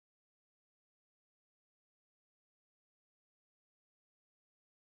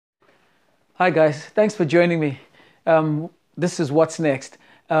Hi guys, thanks for joining me. This is What's Next.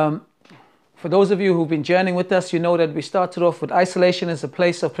 For those of you who've been journeying with us, you know that we started off with isolation as a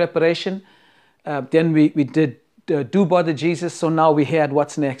place of preparation. Then we did Do Bother Jesus, so now we had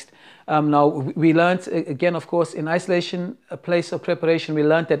What's Next. Now we learned, again, of course, in isolation, a place of preparation, we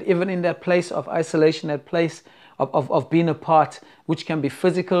learned that even in that place of isolation, that place of being apart, which can be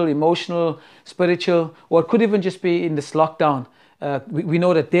physical, emotional, spiritual, or it could even just be in this lockdown, we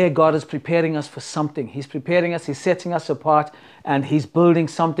know that there God is preparing us for something. He's preparing us, He's setting us apart, and He's building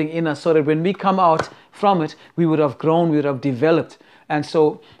something in us so that when we come out from it, we would have grown, we would have developed. And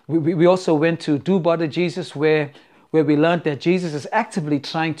so we also went to Do Bother Jesus, where we learned that Jesus is actively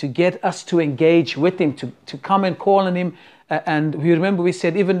trying to get us to engage with Him, to come and call on Him. And we remember we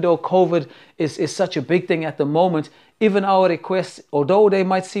said, even though COVID is such a big thing at the moment, even our requests, although they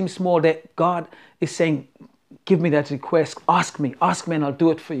might seem small, that God is saying, give me that request, ask me and I'll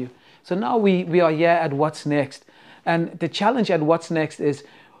do it for you. So now we are here at What's Next. And the challenge at What's Next is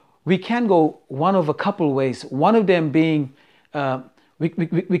we can go one of a couple ways. One of them being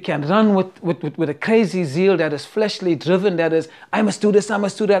we can run with a crazy zeal that is fleshly driven, that is, I must do this, I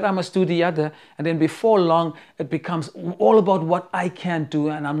must do that, I must do the other. And then before long, it becomes all about what I can do,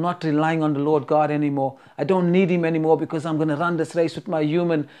 and I'm not relying on the Lord God anymore. I don't need Him anymore because I'm going to run this race with my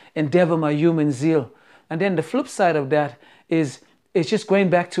human endeavor, my human zeal. And then the flip side of that is it's just going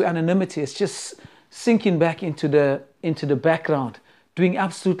back to anonymity. It's just sinking back into the background, doing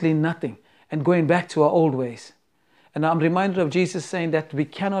absolutely nothing and going back to our old ways. And I'm reminded of Jesus saying that we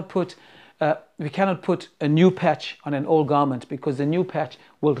cannot put a new patch on an old garment, because the new patch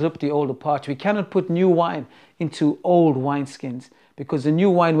will rip the old apart. We cannot put new wine into old wineskins, because the new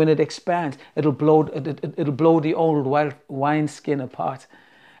wine, when it expands, it'll blow the old wineskin apart.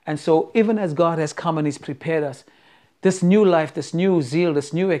 And so even as God has come and He's prepared us, this new life, this new zeal,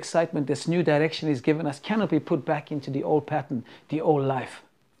 this new excitement, this new direction He's given us cannot be put back into the old pattern, the old life.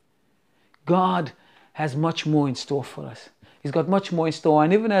 God has much more in store for us. He's got much more in store.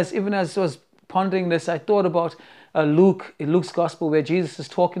 And even as I was pondering this, I thought about Luke's gospel, where Jesus is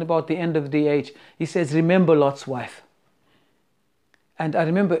talking about the end of the age. He says, remember Lot's wife. And I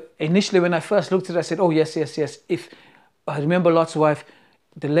remember initially when I first looked at it, I said, oh, yes. If I remember Lot's wife,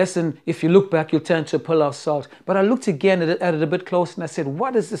 the lesson, if you look back, you'll turn to a pillar of salt. But I looked again at it a bit closer, and I said,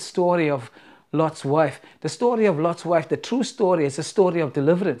 what is the story of Lot's wife? The story of Lot's wife, the true story, is a story of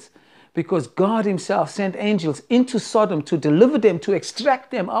deliverance. Because God Himself sent angels into Sodom to deliver them, to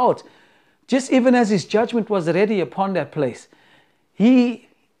extract them out. Just even as His judgment was ready upon that place, He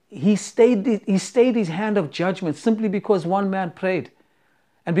stayed His hand of judgment simply because one man prayed.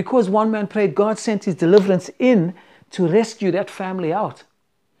 And because one man prayed, God sent His deliverance in to rescue that family out.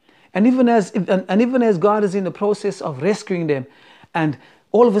 And even as God is in the process of rescuing them, and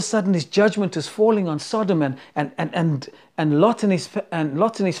all of a sudden His judgment is falling on Sodom, and Lot and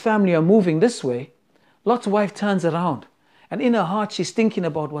his family are moving this way, Lot's wife turns around, and in her heart she's thinking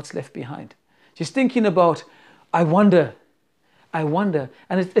about what's left behind. She's thinking about, I wonder. And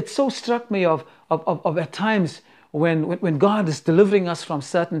it so struck me of at times when God is delivering us from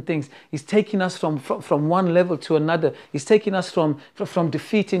certain things, He's taking us from one level to another. He's taking us from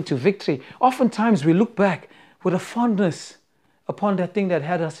defeat into victory. Oftentimes we look back with a fondness upon that thing that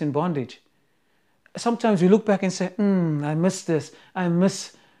had us in bondage. Sometimes we look back and say, I miss this.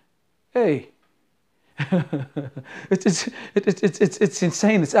 Hey. It's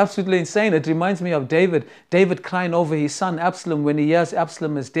insane. It's absolutely insane. It reminds me of David crying over his son Absalom when he hears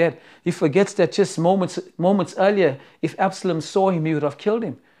Absalom is dead. He forgets that just moments earlier, if Absalom saw him, he would have killed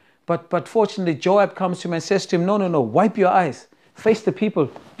him. But fortunately, Joab comes to him and says to him, no, wipe your eyes. Face the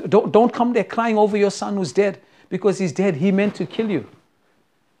people. Don't come there crying over your son who's dead, because he's dead. He meant to kill you.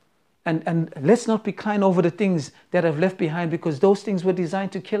 And let's not be crying over the things that have left behind, because those things were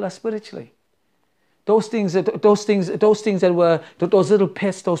designed to kill us spiritually. Those things that were those little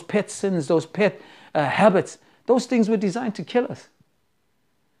pets, those pet sins, those pet habits, those things were designed to kill us.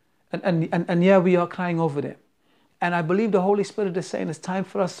 And yeah, we are crying over them. And I believe the Holy Spirit is saying it's time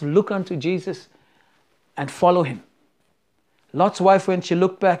for us to look unto Jesus and follow Him. Lot's wife, when she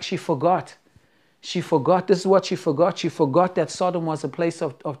looked back, she forgot. This is what she forgot. She forgot that Sodom was a place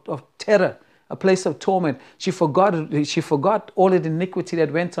of terror, a place of torment. She forgot all of the iniquity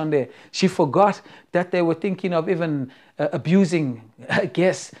that went on there. She forgot that they were thinking of even abusing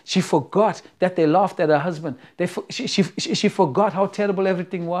guests. She forgot that they laughed at her husband. She forgot how terrible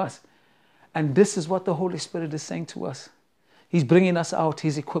everything was. And this is what the Holy Spirit is saying to us. He's bringing us out.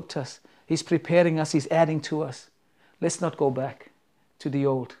 He's equipped us. He's preparing us. He's adding to us. Let's not go back to the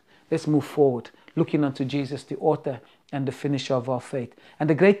old. Let's move forward, looking unto Jesus, the author and the finisher of our faith. And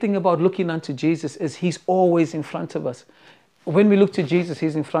the great thing about looking unto Jesus is he's always in front of us. When we look to Jesus,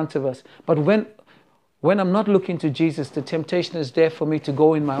 he's in front of us. But when I'm not looking to Jesus, the temptation is there for me to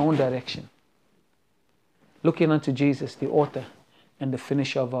go in my own direction. Looking unto Jesus, the author and the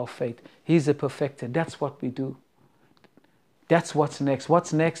finisher of our faith. He's a perfecter. That's what we do. That's what's next.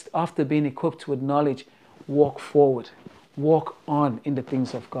 What's next after being equipped with knowledge? Walk forward. Walk on in the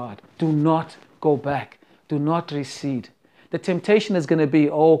things of God. Do not go back. Do not recede. The temptation is going to be,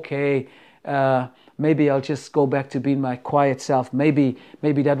 okay, maybe I'll just go back to being my quiet self. Maybe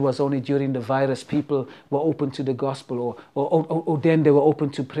that was only during the virus. People were open to the gospel, or then they were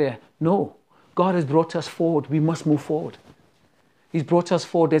open to prayer. No, God has brought us forward. We must move forward. He's brought us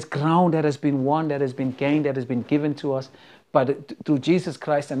forward. There's ground that has been won, that has been gained, that has been given to us through Jesus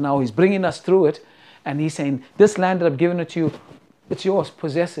Christ, and now he's bringing us through it, and he's saying, this land that I've given it to you, it's yours,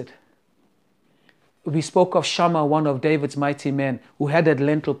 possess it. We spoke of Shammah, one of David's mighty men, who had that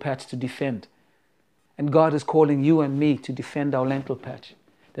lentil patch to defend. And God is calling you and me to defend our lentil patch.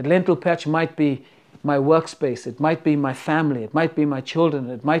 That lentil patch might be my workspace, it might be my family, it might be my children,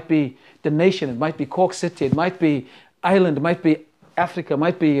 it might be the nation, it might be Cork City, it might be Ireland, it might be Africa, it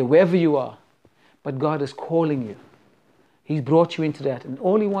might be wherever you are. But God is calling you. He's brought you into that, and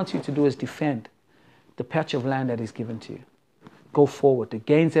all he wants you to do is defend the patch of land that he's given to you. Go forward. The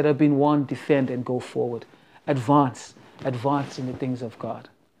gains that have been won, defend and go forward. Advance in the things of God.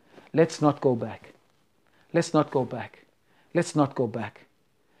 Let's not go back. Let's not go back. Let's not go back.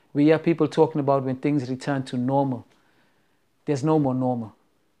 We hear people talking about when things return to normal. There's no more normal.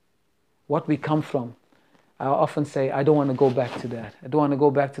 What we come from, I often say, I don't want to go back to that. I don't want to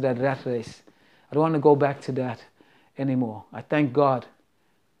go back to that rat race. I don't want to go back to that anymore. I thank God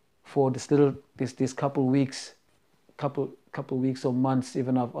for this couple weeks or months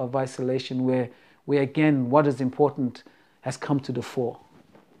even of isolation where again what is important has come to the fore.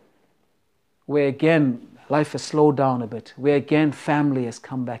 Where again life has slowed down a bit. Where again family has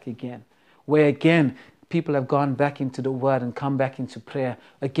come back again. Where again people have gone back into the word and come back into prayer.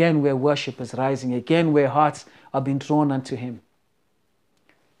 Again where worship is rising. Again where hearts are being drawn unto him.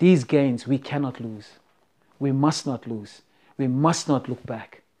 These gains we cannot lose. We must not lose. We must not look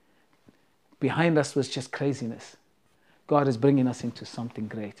back. Behind us was just craziness. God is bringing us into something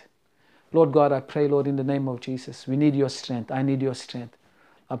great. Lord God, I pray, Lord, in the name of Jesus, we need your strength. I need your strength.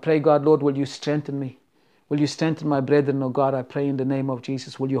 I pray, God, Lord, will you strengthen me? Will you strengthen my brethren, oh God? I pray in the name of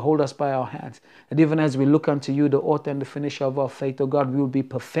Jesus. Will you hold us by our hands? And even as we look unto you, the author and the finisher of our faith, oh God, we will be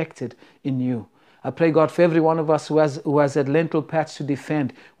perfected in you. I pray, God, for every one of us who has that lentil patch to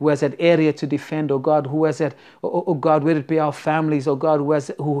defend, who has that area to defend, oh God, who has that, oh God, whether it be our families, oh God,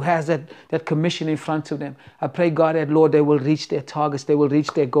 who has that commission in front of them. I pray, God, that, Lord, they will reach their targets, they will reach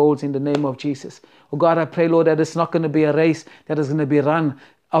their goals in the name of Jesus. Oh God, I pray, Lord, that it's not going to be a race that is going to be run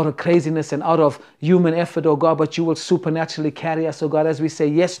out of craziness and out of human effort, oh God, but you will supernaturally carry us, oh God, as we say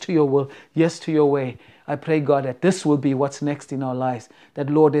yes to your will, yes to your way. I pray, God, that this will be what's next in our lives. That,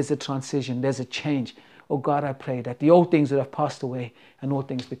 Lord, there's a transition, there's a change. Oh God, I pray that the old things that have passed away and all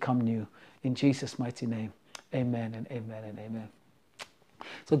things become new. In Jesus' mighty name, amen and amen and amen.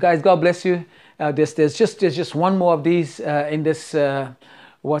 So guys, God bless you. There's just one more of these in this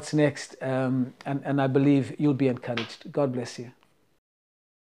what's next, and I believe you'll be encouraged. God bless you.